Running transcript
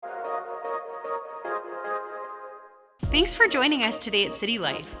Thanks for joining us today at City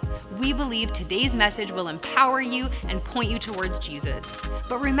Life. We believe today's message will empower you and point you towards Jesus.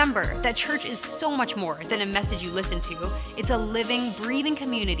 But remember that church is so much more than a message you listen to. It's a living, breathing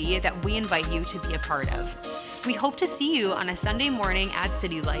community that we invite you to be a part of. We hope to see you on a Sunday morning at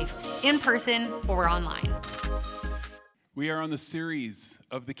City Life, in person or online. We are on the series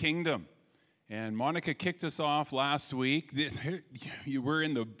of the kingdom. And Monica kicked us off last week. You were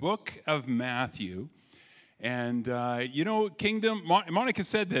in the book of Matthew. And, kingdom, Monica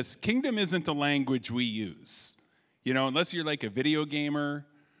said this, kingdom isn't a language we use. Unless you're like a video gamer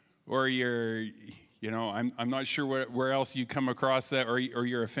or you're, I'm not sure where else you come across that, or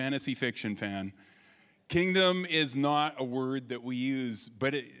you're a fantasy fiction fan. Kingdom is not a word that we use,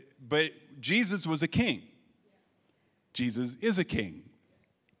 but Jesus was a king. Jesus is a king.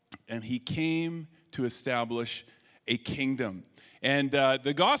 And he came to establish a kingdom. And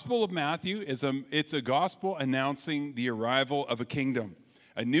the Gospel of Matthew it's a gospel announcing the arrival of a kingdom,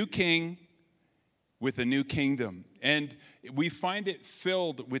 a new king with a new kingdom. And we find it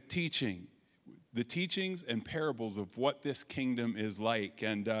filled with teaching, the teachings and parables of what this kingdom is like.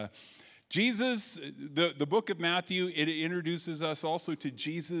 And Jesus, the book of Matthew, it introduces us also to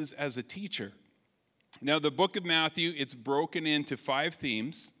Jesus as a teacher. Now, the book of Matthew, it's broken into 5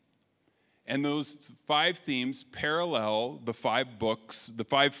 themes. And those 5 themes parallel the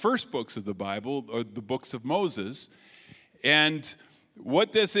 5 first books of the Bible, or the books of Moses. And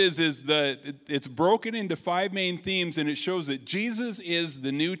what this is that it's broken into 5 main themes, and it shows that Jesus is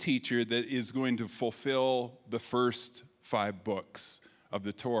the new teacher that is going to fulfill the first 5 books of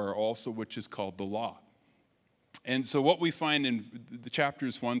the Torah, also which is called the law. And so what we find in the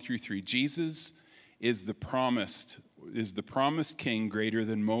chapters 1 through 3, Jesus is the promised king greater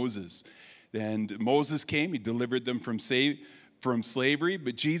than Moses. And Moses came, he delivered them from slavery,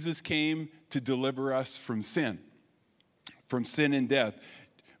 but Jesus came to deliver us from sin and death.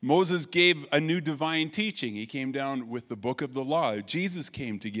 Moses gave a new divine teaching. He came down with the book of the law. Jesus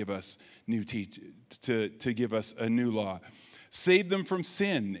came to give us to give us a new law. Save them from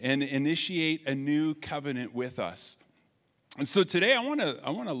sin and initiate a new covenant with us. And so today I want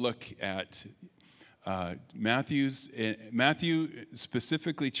to look at Matthew,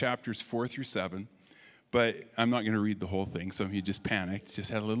 specifically chapters 4 through 7, but I'm not going to read the whole thing. Some of you just panicked, just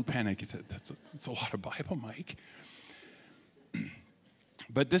had a little panic. That's a lot of Bible, Mike.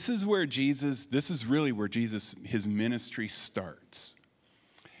 But this is really where Jesus, his ministry starts.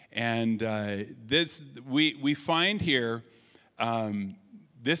 And we find here,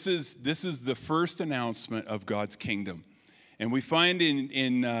 this is the first announcement of God's kingdom. And we find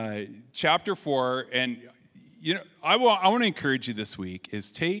in chapter 4, and I want to encourage you this week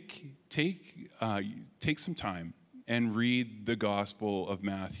is take some time and read the Gospel of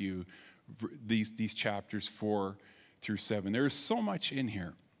Matthew, these chapters 4 through 7. There is so much in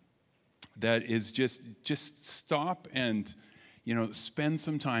here that is just stop and spend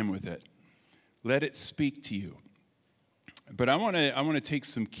some time with it. Let it speak to you. But I want to take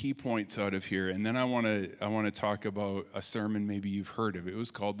some key points out of here, and then I want to talk about a sermon maybe you've heard of. It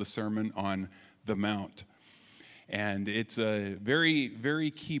was called the Sermon on the Mount, and it's a very,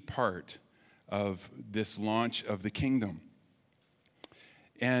 very key part of this launch of the kingdom.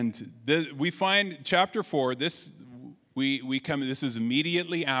 And we find chapter 4. This is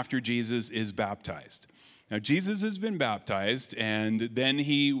immediately after Jesus is baptized. Now, Jesus has been baptized, and then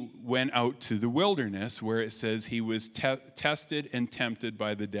he went out to the wilderness where it says he was tested and tempted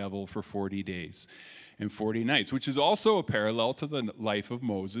by the devil for 40 days and 40 nights, which is also a parallel to the life of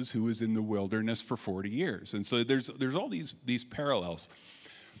Moses, who was in the wilderness for 40 years. And so there's all these parallels.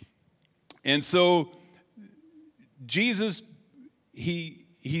 And so Jesus, he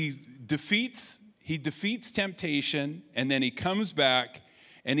defeats temptation, and then he comes back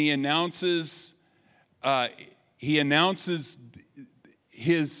and he announces this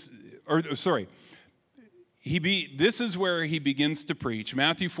is where he begins to preach.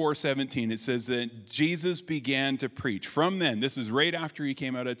 Matthew 4:17, it says that Jesus began to preach. From then, this is right after he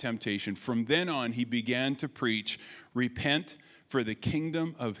came out of temptation, from then on he began to preach, repent, for the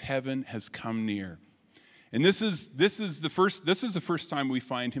kingdom of heaven has come near. And this is the first time we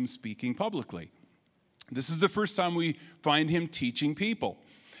find him speaking publicly. This is the first time we find him teaching people.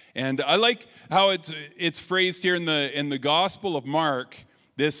 And I like how it's phrased here in the Gospel of Mark.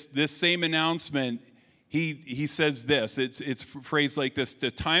 This same announcement, he says this. It's phrased like this: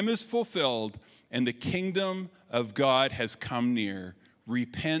 the time is fulfilled, and the kingdom of God has come near.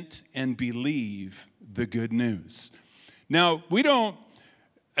 Repent and believe the good news. Now,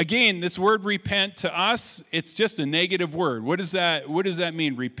 again, this word repent to us, it's just a negative word. What does that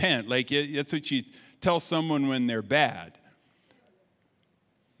mean? Repent, like that's what you tell someone when they're bad.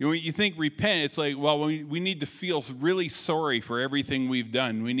 You think repent, it's like, well, we need to feel really sorry for everything we've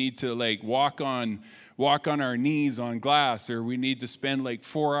done. We need to like walk on our knees on glass, or we need to spend like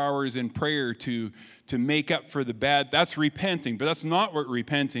 4 hours in prayer to make up for the bad. That's repenting, but that's not what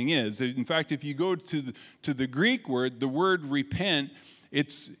repenting is. In fact, if you go to the Greek word, the word repent,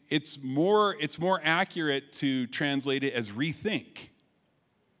 it's more accurate to translate it as rethink.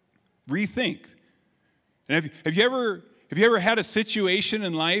 Rethink. And have you ever had a situation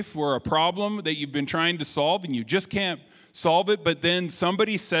in life where a problem that you've been trying to solve and you just can't solve it, but then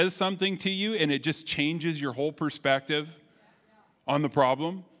somebody says something to you and it just changes your whole perspective on the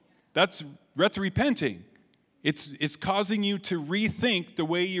problem? That's repenting. It's causing you to rethink the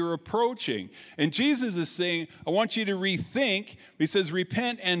way you're approaching. And Jesus is saying, I want you to rethink. He says,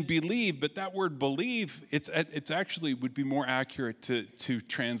 repent and believe, but that word believe, it's actually would be more accurate to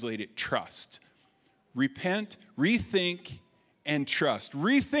translate it trust. Repent, rethink, and trust.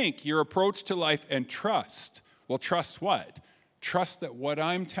 Rethink your approach to life and trust. Well, trust what? Trust that what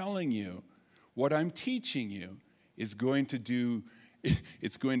I'm telling you, what I'm teaching you, is going to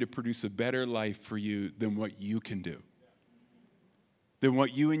produce a better life for you than what you can do, than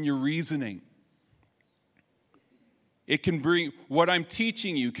what you and your reasoning. It can bring, what I'm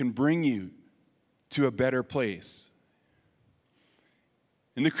teaching you can bring you to a better place.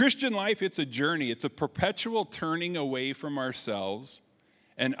 In the Christian life, it's a journey. It's a perpetual turning away from ourselves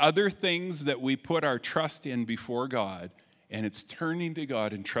and other things that we put our trust in before God, and it's turning to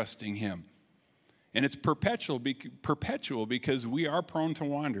God and trusting Him. And it's perpetual because we are prone to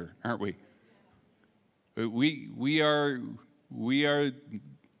wander, aren't we? We are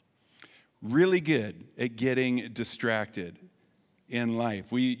really good at getting distracted in life.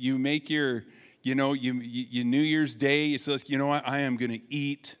 You make your New Year's Day, you say, you know what, I am going to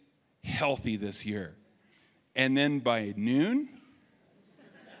eat healthy this year. And then by noon,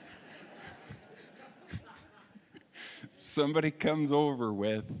 somebody comes over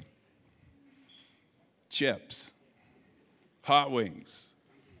with chips, hot wings,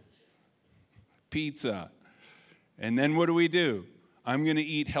 pizza. And then what do? I'm going to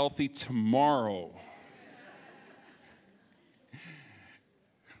eat healthy tomorrow.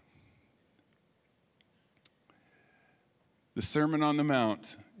 The Sermon on the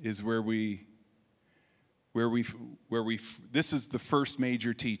Mount is where this is the first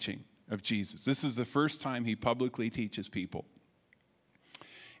major teaching of Jesus. This is the first time he publicly teaches people.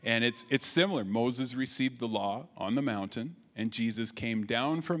 And it's similar. Moses received the law on the mountain, and Jesus came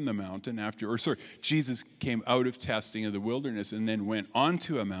down from the mountain Jesus came out of testing of the wilderness and then went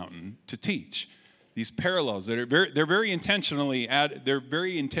onto a mountain to teach. These parallels that they're very intentionally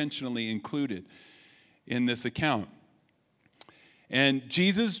included in this account. And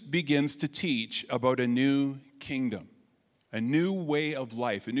Jesus begins to teach about a new kingdom, a new way of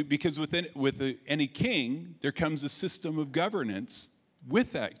life. Because with any king, there comes a system of governance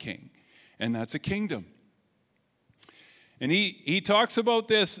with that king, and that's a kingdom. And he talks about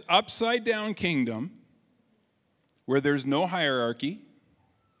this upside-down kingdom where there's no hierarchy,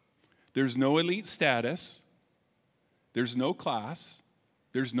 there's no elite status, there's no class,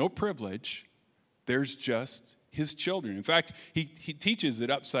 there's no privilege, there's just his children. In fact, he teaches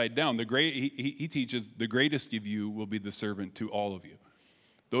it upside down. He teaches the greatest of you will be the servant to all of you.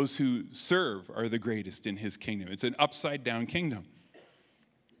 Those who serve are the greatest in his kingdom. It's an upside-down kingdom.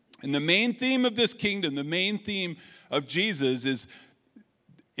 And the main theme of this kingdom, the main theme of Jesus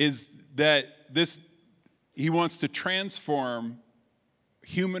is that he wants to transform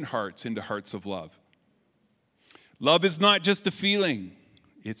human hearts into hearts of love. Love is not just a feeling.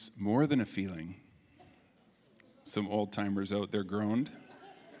 It's more than a feeling. Some old-timers out there groaned.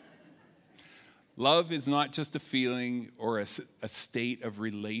 Love is not just a feeling or a state of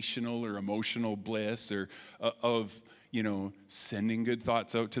relational or emotional bliss or of sending good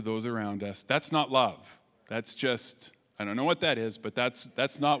thoughts out to those around us. That's not love. That's just, I don't know what that is, but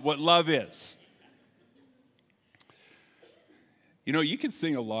that's not what love is. You can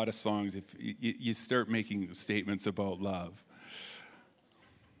sing a lot of songs if you start making statements about love.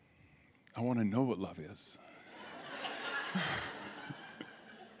 I want to know what love is.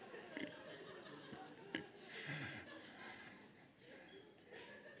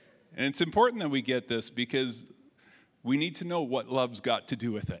 And it's important that we get this because we need to know what love's got to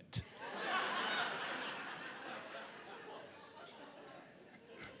do with it.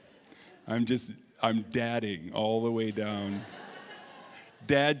 I'm dadding all the way down.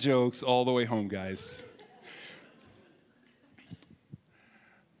 Dad jokes all the way home, guys.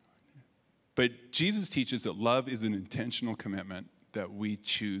 But Jesus teaches that love is an intentional commitment that we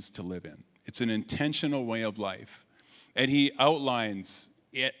choose to live in. It's an intentional way of life. And he outlines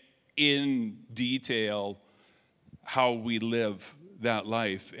it in detail how we live that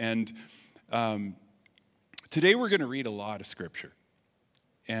life. And today we're going to read a lot of scripture.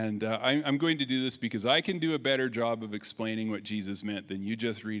 And I'm going to do this because I can do a better job of explaining what Jesus meant than you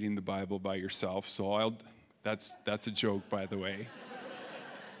just reading the Bible by yourself. So that's a joke, by the way.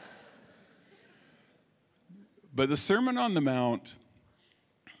 But the Sermon on the Mount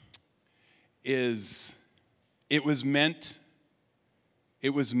it was meant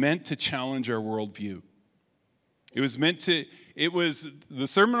to challenge our worldview. The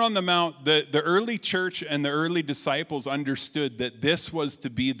Sermon on the Mount, the early church and the early disciples understood that this was to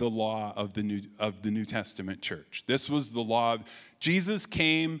be the law of the New Testament church. This was the law. Moses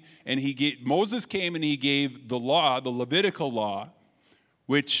came and he gave the law, the Levitical law,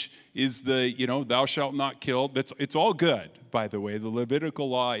 which is thou shalt not kill. It's all good, by the way. The Levitical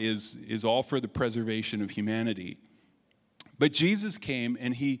law is all for the preservation of humanity. But Jesus came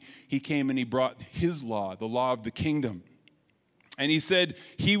and he brought his law, the law of the kingdom. And he said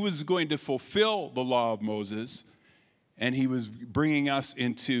he was going to fulfill the law of Moses, and he was giving us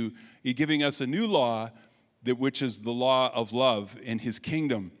a new law, which is the law of love in his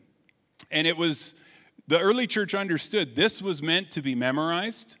kingdom. And the early church understood this was meant to be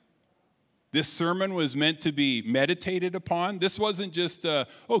memorized. This sermon was meant to be meditated upon. This wasn't just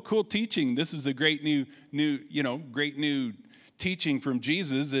cool teaching. This is a great new teaching from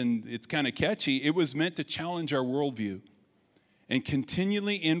Jesus, and it's kind of catchy. It was meant to challenge our worldview and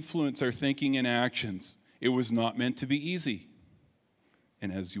continually influence our thinking and actions. It was not meant to be easy.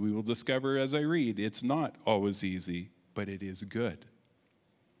 And as we will discover as I read, it's not always easy, but it is good.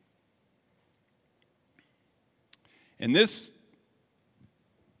 And this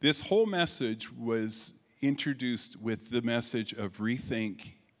whole message was introduced with the message of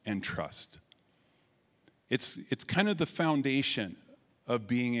rethink and trust. It's kind of the foundation of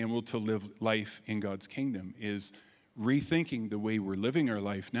being able to live life in God's kingdom, is rethinking the way we're living our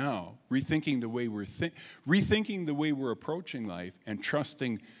life now, rethinking the way we're approaching life, and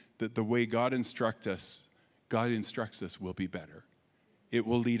trusting that the way God instructs us will be better. It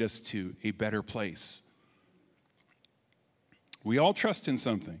will lead us to a better place. We all trust in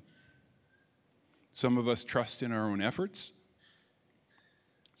something. Some of us trust in our own efforts.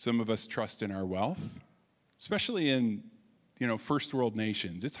 Some of us trust in our wealth, especially in first world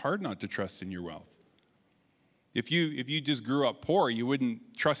nations. It's hard not to trust in your wealth. If you just grew up poor, you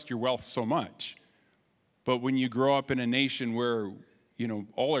wouldn't trust your wealth so much. But when you grow up in a nation where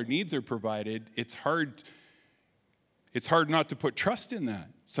all our needs are provided, it's hard not to put trust in that.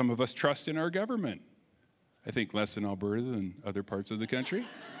 Some of us trust in our government. I think less in Alberta than other parts of the country.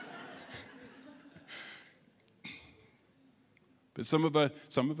 But some of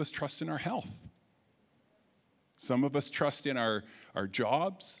us trust in our health. Some of us trust in our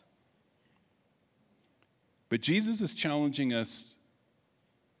jobs. But Jesus is challenging us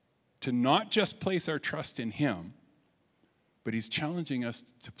to not just place our trust in him, but he's challenging us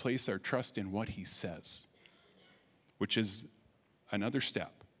to place our trust in what he says, which is another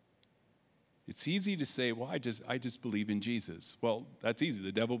step. It's easy to say, well, I just believe in Jesus. Well, that's easy.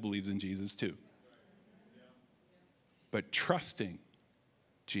 The devil believes in Jesus too. But trusting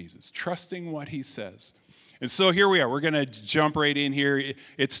Jesus, trusting what he says. And so here we are. We're going to jump right in here.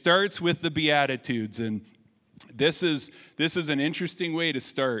 It starts with the Beatitudes, and this is an interesting way to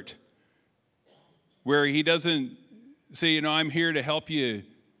start, where he doesn't say, I'm here to help you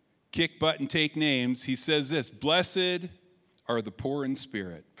kick butt and take names. He says this: blessed are the poor in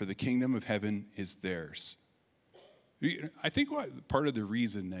spirit, for the kingdom of heaven is theirs. I think part of the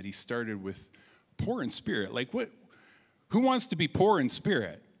reason that he started with poor in spirit, who wants to be poor in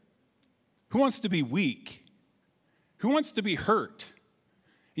spirit? Who wants to be weak? Who wants to be hurt?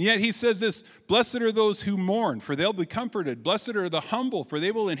 And yet he says this: blessed are those who mourn, for they'll be comforted. Blessed are the humble, for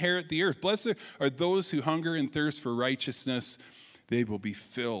they will inherit the earth. Blessed are those who hunger and thirst for righteousness, they will be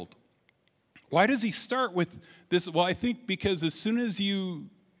filled. Why does he start with this? Well, I think because as soon as you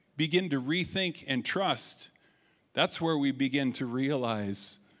begin to rethink and trust, that's where we begin to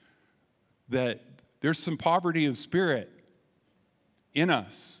realize that there's some poverty of spirit in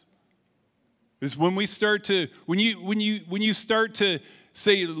us. Is when you start to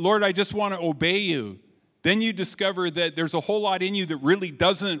say, Lord, I just want to obey you, then you discover that there's a whole lot in you that really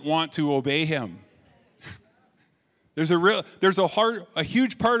doesn't want to obey him. There's a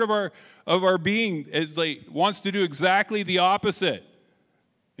huge part of our being is wants to do exactly the opposite.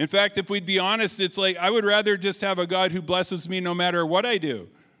 In fact, if we'd be honest, it's I would rather just have a God who blesses me no matter what I do.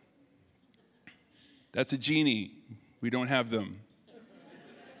 That's a genie. We don't have them.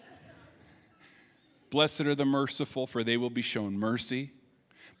 Blessed are the merciful, for they will be shown mercy.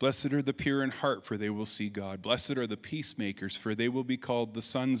 Blessed are the pure in heart, for they will see God. Blessed are the peacemakers, for they will be called the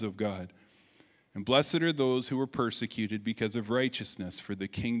sons of God. And blessed are those who are persecuted because of righteousness, for the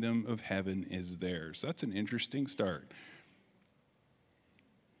kingdom of heaven is theirs. That's an interesting start.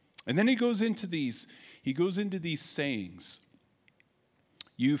 And then he goes into these sayings.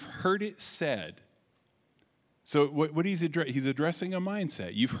 You've heard it said. So what he's addressing a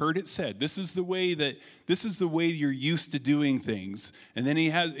mindset. You've heard it said. This is the way you're used to doing things. And then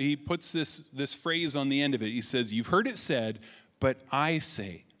he puts this phrase on the end of it. He says, "You've heard it said, but I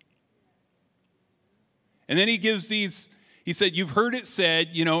say." And then he gives these. He said, "You've heard it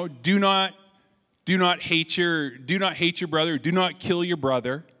said, do not hate your brother, do not kill your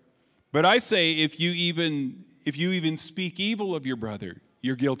brother. But I say, if you even speak evil of your brother,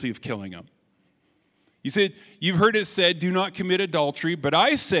 you're guilty of killing him." He said, "You've heard it said, do not commit adultery. But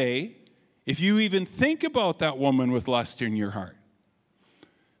I say, if you even think about that woman with lust in your heart."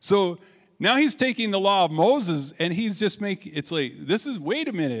 So now he's taking the law of Moses and he's just wait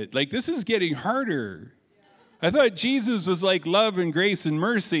a minute, this is getting harder. I thought Jesus was like love and grace and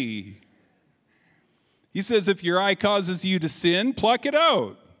mercy. He says, if your eye causes you to sin, pluck it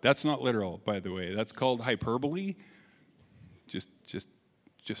out. That's not literal, by the way. That's called hyperbole.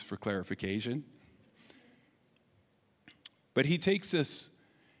 Just for clarification. But he takes this,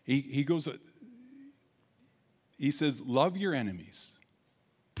 he says, love your enemies.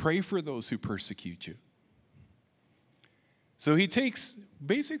 Pray for those who persecute you. So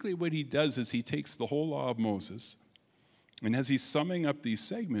basically what he does is he takes the whole law of Moses, and as he's summing up these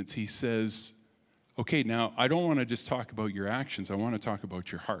segments, he says, okay, now I don't want to just talk about your actions, I want to talk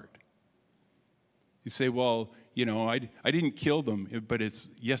about your heart. You say, well, I didn't kill them, but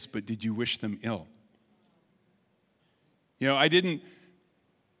but did you wish them ill? I didn't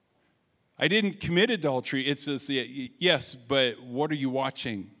commit adultery. It says, yes, but what are you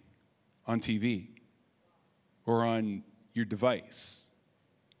watching on TV or on your device?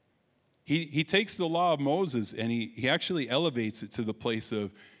 He takes the law of Moses and he actually elevates it to the place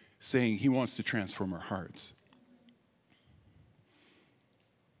of saying he wants to transform our hearts.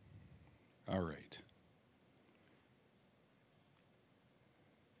 All right.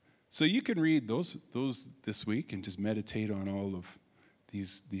 So you can read those this week and just meditate on all of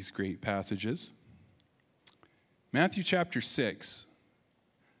these great passages. Matthew chapter 6,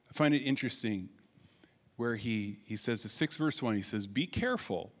 I find it interesting where he says, the 6th verse 1, he says, "Be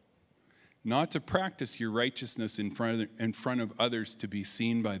careful not to practice your righteousness in front of others to be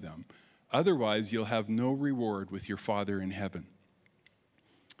seen by them. Otherwise, you'll have no reward with your Father in heaven."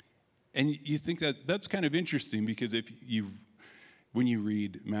 And you think that's kind of interesting because when you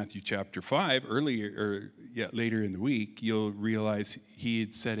read Matthew chapter 5 later in the week, you'll realize he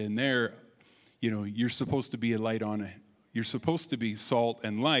had said in there, you're supposed to be you're supposed to be salt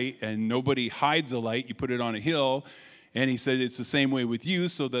and light, and nobody hides a light. You put it on a hill. And he said it's the same way with you,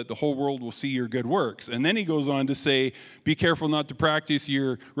 so that the whole world will see your good works. And then he goes on to say, be careful not to practice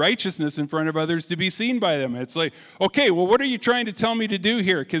your righteousness in front of others to be seen by them. It's like, okay, well, what are you trying to tell me to do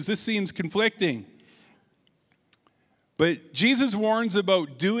here? Because this seems conflicting. But Jesus warns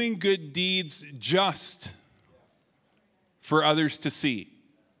about doing good deeds just for others to see.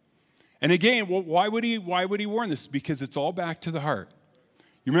 And again, why would he warn this? Because it's all back to the heart.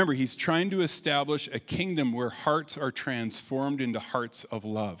 You remember, he's trying to establish a kingdom where hearts are transformed into hearts of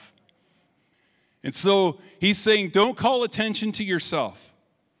love. And so he's saying, don't call attention to yourself.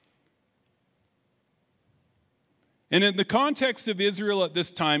 And in the context of Israel at this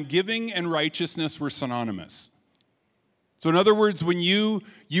time, giving and righteousness were synonymous. So in other words, when you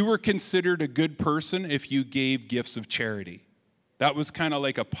were considered a good person if you gave gifts of charity. That was kind of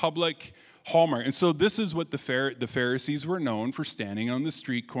like a public hallmark. And so this is what the Pharisees were known for, standing on the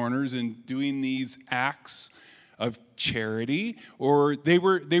street corners and doing these acts of charity, or they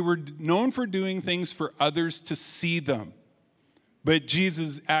were known for doing things for others to see them. But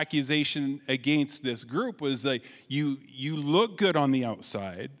Jesus' accusation against this group was that you look good on the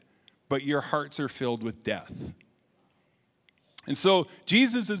outside, but your hearts are filled with death. And so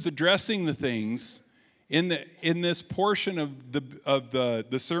Jesus is addressing the things in this portion of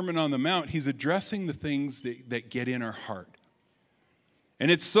the Sermon on the Mount. He's addressing the things that get in our heart. And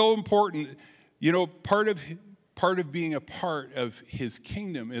it's so important. Part of being a part of his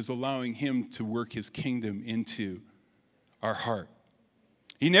kingdom is allowing him to work his kingdom into our heart.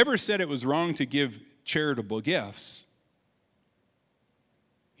 He never said it was wrong to give charitable gifts.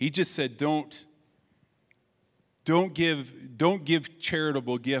 He just said don't give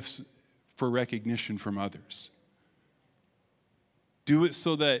charitable gifts for recognition from others. Do it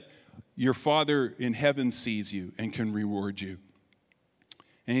so that your Father in heaven sees you and can reward you.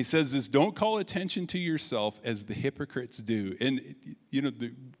 And he says this, don't call attention to yourself as the hypocrites do. And,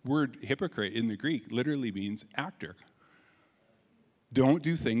 the word hypocrite in the Greek literally means actor. Don't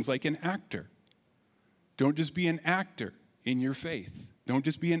do things like an actor. Don't just be an actor in your faith. Don't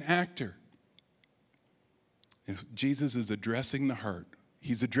just be an actor. If Jesus is addressing the heart.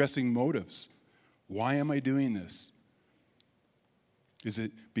 He's addressing motives. Why am I doing this? Is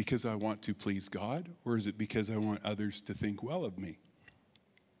it because I want to please God, or is it because I want others to think well of me?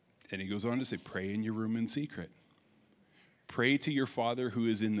 And he goes on to say, pray in your room in secret. Pray to your Father who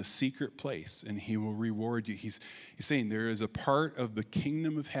is in the secret place, and he will reward you. He's saying there is a part of the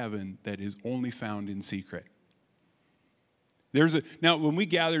kingdom of heaven that is only found in secret. Now, when we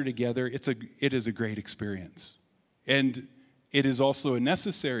gather together, it is a great experience. And it is also a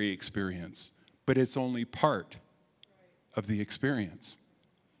necessary experience, but it's only part of the experience.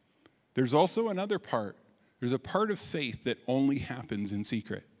 There's also another part. There's a part of faith that only happens in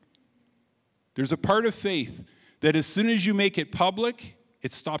secret. There's a part of faith that as soon as you make it public,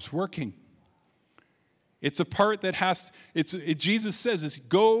 it stops working. It's a part that Jesus says is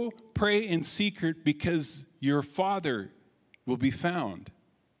go pray in secret because your Father will be found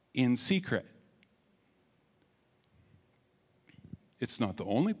in secret. It's not the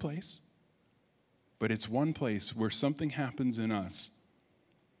only place, but it's one place where something happens in us.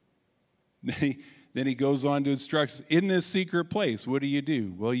 Then he goes on to instruct us, in this secret place, what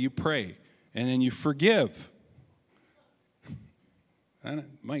do? Well, you pray, and then you forgive.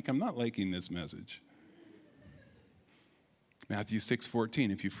 Mike, I'm not liking this message. Matthew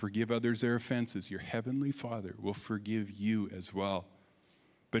 6:14, if you forgive others their offenses, your heavenly Father will forgive you as well.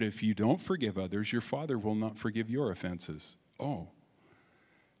 But if you don't forgive others, your Father will not forgive your offenses. Oh,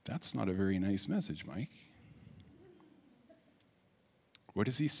 that's not a very nice message, Mike. What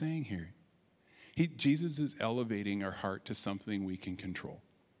is he saying here? Jesus is elevating our heart to something we can control.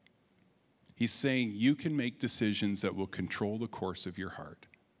 He's saying you can make decisions that will control the course of your heart.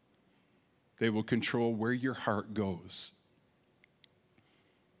 They will control where your heart goes.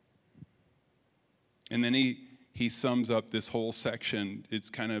 And then he sums up this whole section. It's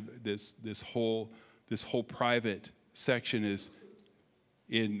kind of this whole private section is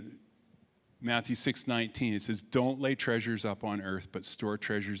in Matthew 6:19. It says, don't lay treasures up on earth, but store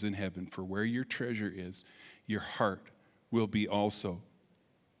treasures in heaven. For where your treasure is, your heart will be also.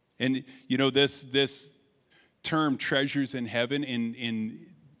 And this term treasures in heaven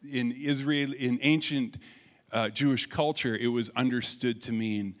in Israel, in ancient Jewish culture, it was understood to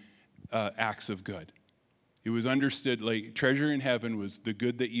mean acts of good. It was understood like treasure in heaven was the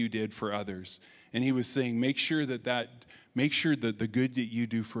good that you did for others. And he was saying, make sure that the good that you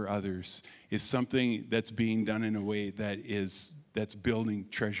do for others is something that's being done in a way that's building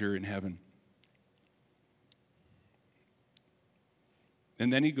treasure in heaven.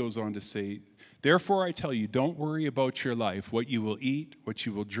 And then he goes on to say, therefore I tell you, don't worry about your life, what you will eat, what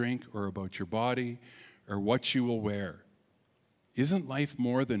you will drink, or about your body, or what you will wear. Isn't life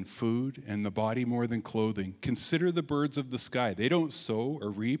more than food, and the body more than clothing? Consider the birds of the sky. They don't sow or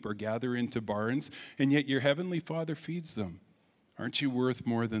reap or gather into barns, and yet your heavenly Father feeds them. Aren't you worth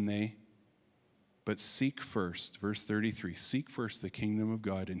more than they? But seek first, verse 33, seek first the kingdom of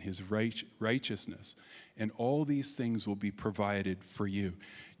God and his righteousness, and all these things will be provided for you.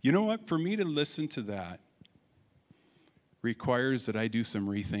 You know what? For me to listen to that requires that I do some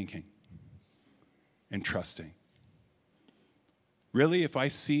rethinking and trusting. Really, if I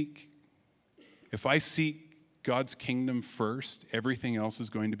seek God's kingdom first, everything else is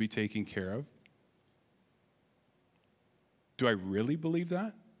going to be taken care of? Do I really believe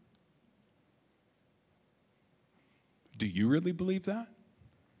that? Do you really believe that?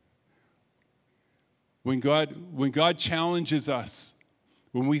 When God challenges us,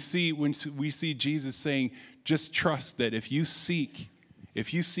 when we see Jesus saying, just trust that if you seek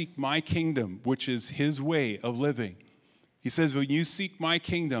my kingdom, which is his way of living, he says, when you seek my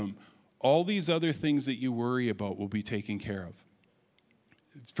kingdom, all these other things that you worry about will be taken care of.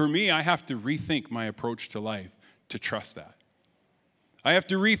 For me, I have to rethink my approach to life to trust that. I have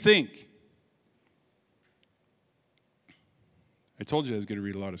to rethink. I told you I was going to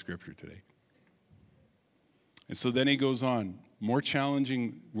read a lot of scripture today. And so then he goes on, more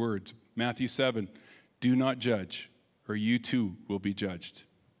challenging words. Matthew 7, do not judge, or you too will be judged.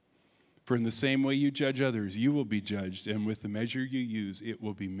 For in the same way you judge others, you will be judged, and with the measure you use, it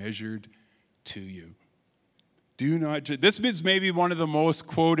will be measured to you. Do not judge. This is maybe one of the most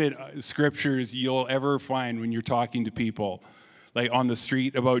quoted scriptures you'll ever find when you're talking to people, like on the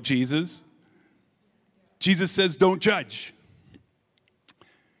street about Jesus. Jesus says, don't judge.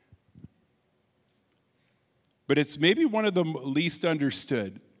 but it's maybe one of the least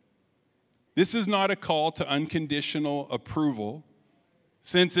understood. This is not a call to unconditional approval,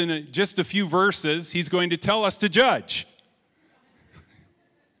 since in just a few verses, he's going to tell us to judge.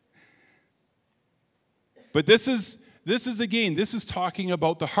 But this is talking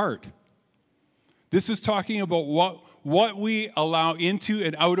about the heart. This is talking about what we allow into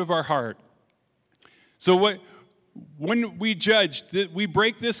and out of our heart. So when we judge, we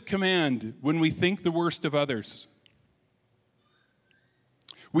break this command when we think the worst of others.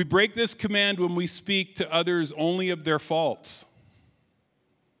 We break this command when we speak to others only of their faults.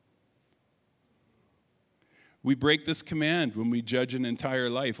 We break this command when we judge an entire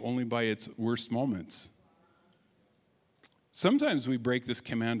life only by its worst moments. Sometimes we break this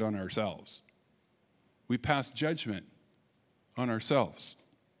command on ourselves. We pass judgment on ourselves.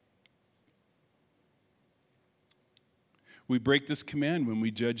 We break this command when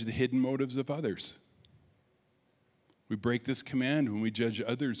we judge the hidden motives of others. We break this command when we judge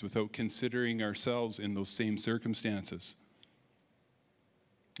others without considering ourselves in those same circumstances.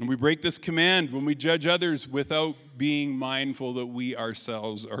 And we break this command when we judge others without being mindful that we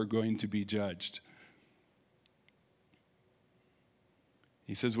ourselves are going to be judged.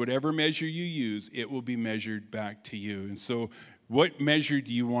 He says, whatever measure you use, it will be measured back to you. And so what measure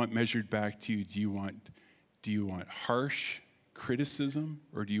do you want measured back to you? Do you want harsh criticism,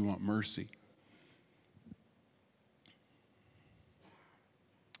 or do you want mercy?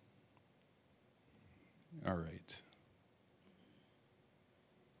 All right.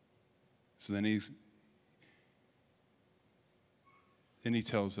 So then he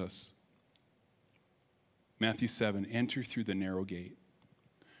tells us, Matthew 7, enter through the narrow gate,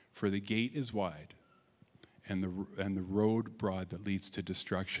 for the gate is wide, and the road broad that leads to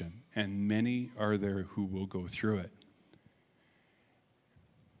destruction, and many are there who will go through it.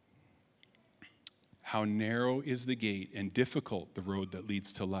 How narrow is the gate and difficult the road that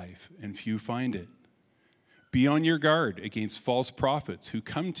leads to life, and few find it. Be on your guard against false prophets who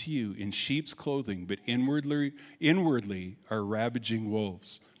come to you in sheep's clothing, but inwardly are ravaging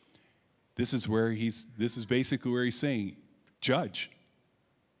wolves. This is basically where he's saying, judge.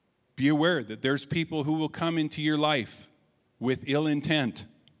 Be aware that there's people who will come into your life with ill intent.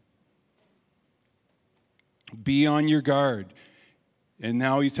 Be on your guard. And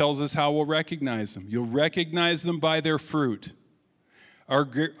now he tells us how we'll recognize them. You'll recognize them by their fruit.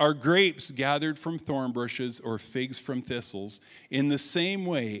 Are grapes gathered from thorn bushes or figs from thistles? In the same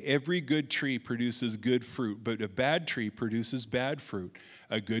way, every good tree produces good fruit, but a bad tree produces bad fruit.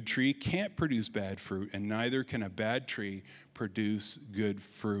 A good tree can't produce bad fruit, and neither can a bad tree produce good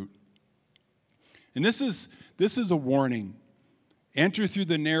fruit. And this is a warning. Enter through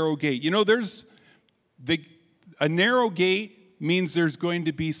the narrow gate. You know, a narrow gate means there's going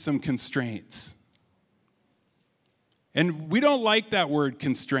to be some constraints. And we don't like that word,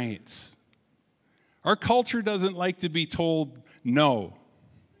 constraints. Our culture doesn't like to be told no.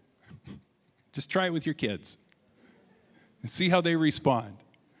 Just try it with your kids and see how they respond.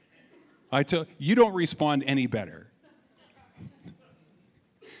 You don't respond any better.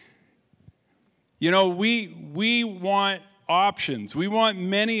 You know, we want options. We want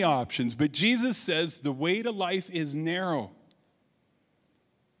many options, but Jesus says the way to life is narrow.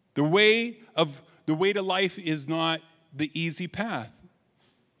 The way to life is not the easy path.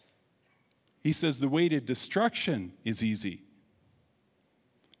 He says the way to destruction is easy.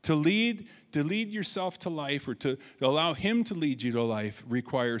 To lead yourself to life, or to allow him to lead you to life,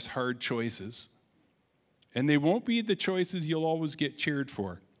 requires hard choices. And they won't be the choices you'll always get cheered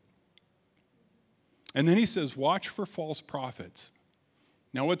for. And then he says, watch for false prophets.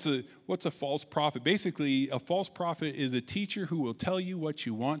 Now, what's a false prophet? Basically, a false prophet is a teacher who will tell you what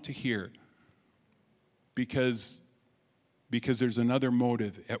you want to hear because there's another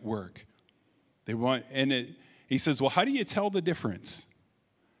motive at work. He says, well, how do you tell the difference?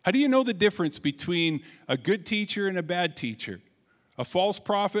 How do you know the difference between a good teacher and a bad teacher? A false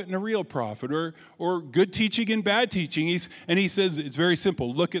prophet and a real prophet, or good teaching and bad teaching? He says it's very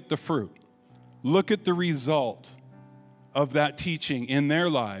simple. Look at the fruit. Look at the result of that teaching in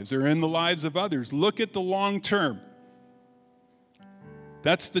their lives or in the lives of others. Look at the long term.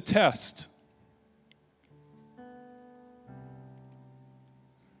 That's the test.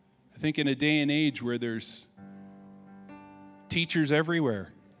 I think in a day and age where there's teachers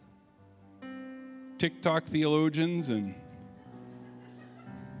everywhere, TikTok theologians, and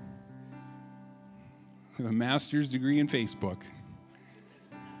a master's degree in Facebook.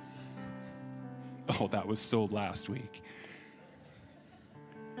 Oh, that was so last week.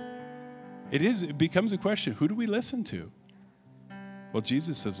 It becomes a question, who do we listen to? Well,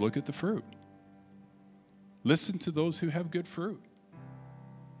 Jesus says, look at the fruit. Listen to those who have good fruit.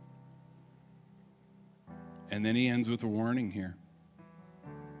 And then he ends with a warning here.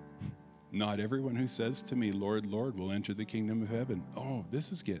 Not everyone who says to me, Lord, Lord, will enter the kingdom of heaven. Oh,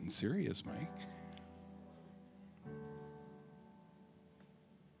 this is getting serious, Mike.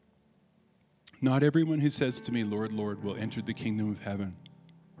 Not everyone who says to me, Lord, Lord, will enter the kingdom of heaven,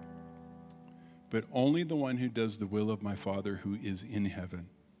 but only the one who does the will of my Father who is in heaven.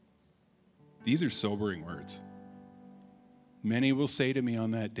 These are sobering words. Many will say to me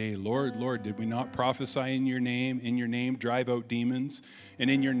on that day, Lord, Lord, did we not prophesy in your name drive out demons, and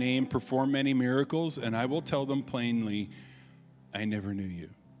in your name perform many miracles? And I will tell them plainly, I never knew you.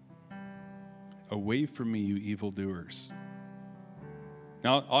 Away from me, you evildoers.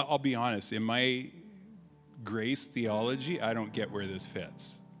 Now, I'll be honest, in my grace theology, I don't get where this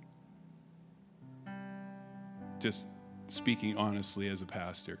fits. Just speaking honestly as a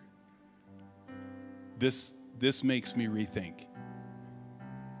pastor. This makes me rethink.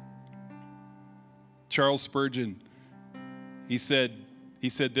 Charles Spurgeon, he said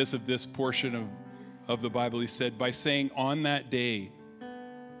this of this portion of the Bible. He said, by saying on that day,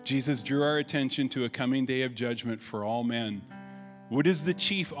 Jesus drew our attention to a coming day of judgment for all men. What is the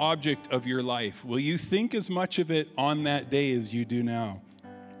chief object of your life? Will you think as much of it on that day as you do now?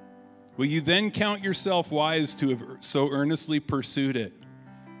 Will you then count yourself wise to have so earnestly pursued it?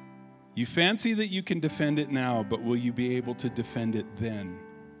 You fancy that you can defend it now, but will you be able to defend it then,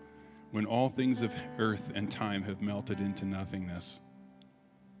 when all things of earth and time have melted into nothingness?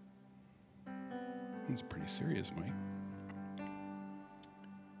 That's pretty serious, Mike.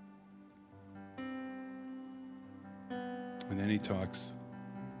 And then he talks,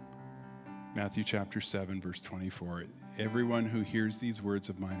 Matthew chapter 7, verse 24. Everyone who hears these words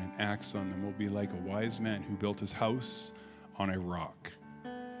of mine and acts on them will be like a wise man who built his house on a rock.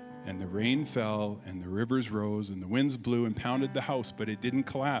 And the rain fell, and the rivers rose, and the winds blew and pounded the house, but it didn't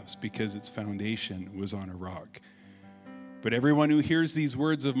collapse because its foundation was on a rock. But everyone who hears these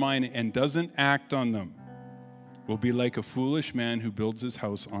words of mine and doesn't act on them will be like a foolish man who builds his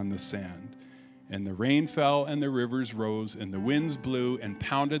house on the sand. And the rain fell, and the rivers rose, and the winds blew and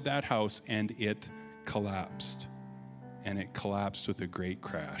pounded that house, and it collapsed. And it collapsed with a great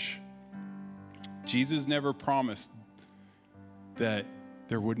crash. Jesus never promised that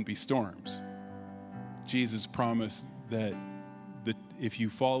there wouldn't be storms. Jesus promised that if you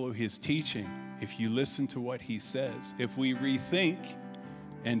follow his teaching, if you listen to what he says, if we rethink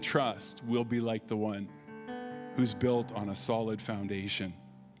and trust, we'll be like the one who's built on a solid foundation.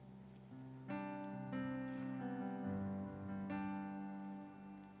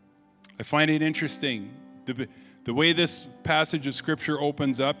 I find it interesting. The way this passage of Scripture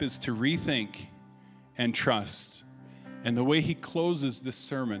opens up is to rethink and trust. And the way he closes this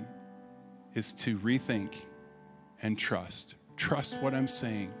sermon is to rethink and trust. Trust what I'm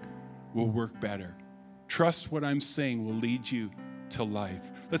saying will work better. Trust what I'm saying will lead you to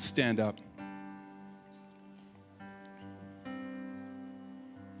life. Let's stand up.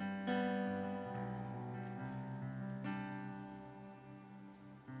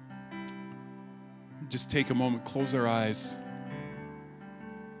 Just take a moment, close our eyes.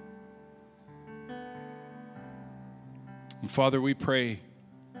 And Father, we pray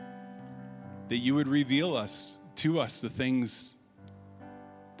that you would reveal to us the things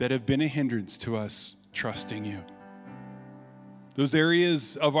that have been a hindrance to us trusting you. Those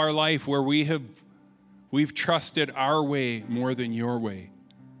areas of our life where we've trusted our way more than your way.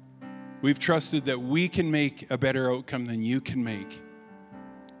 We've trusted that we can make a better outcome than you can make.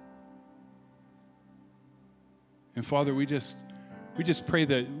 And Father, we just pray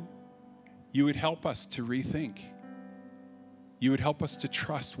that you would help us to rethink. You would help us to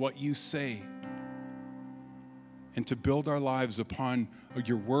trust what you say and to build our lives upon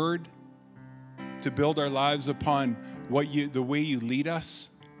your word, to build our lives upon the way you lead us,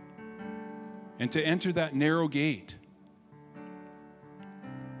 and to enter that narrow gate.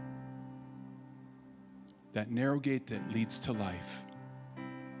 That narrow gate that leads to life.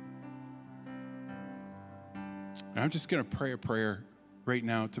 And I'm just going to pray a prayer right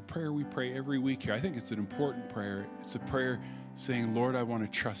now. It's a prayer we pray every week here. I think it's an important prayer. It's a prayer saying, Lord, I want to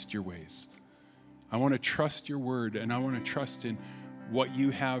trust your ways. I want to trust your word, and I want to trust in what you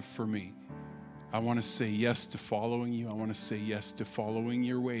have for me. I want to say yes to following you. I want to say yes to following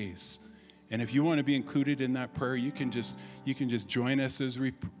your ways. And if you want to be included in that prayer, you can just join us as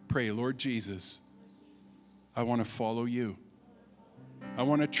we pray. Lord Jesus, I want to follow you. I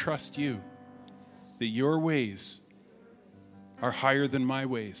want to trust you. That your ways are higher than my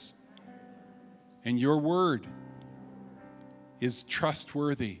ways. And your word is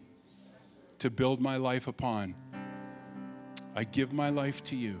trustworthy to build my life upon. I give my life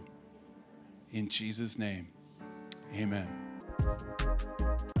to you. In Jesus' name, amen.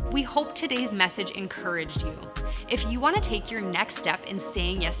 We hope today's message encouraged you. If you want to take your next step in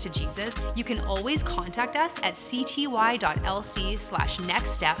saying yes to Jesus, you can always contact us at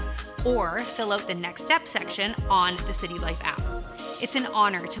cty.lc/nextstep or fill out the Next Step section on the City Life app. It's an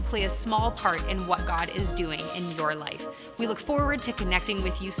honor to play a small part in what God is doing in your life. We look forward to connecting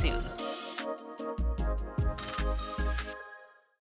with you soon.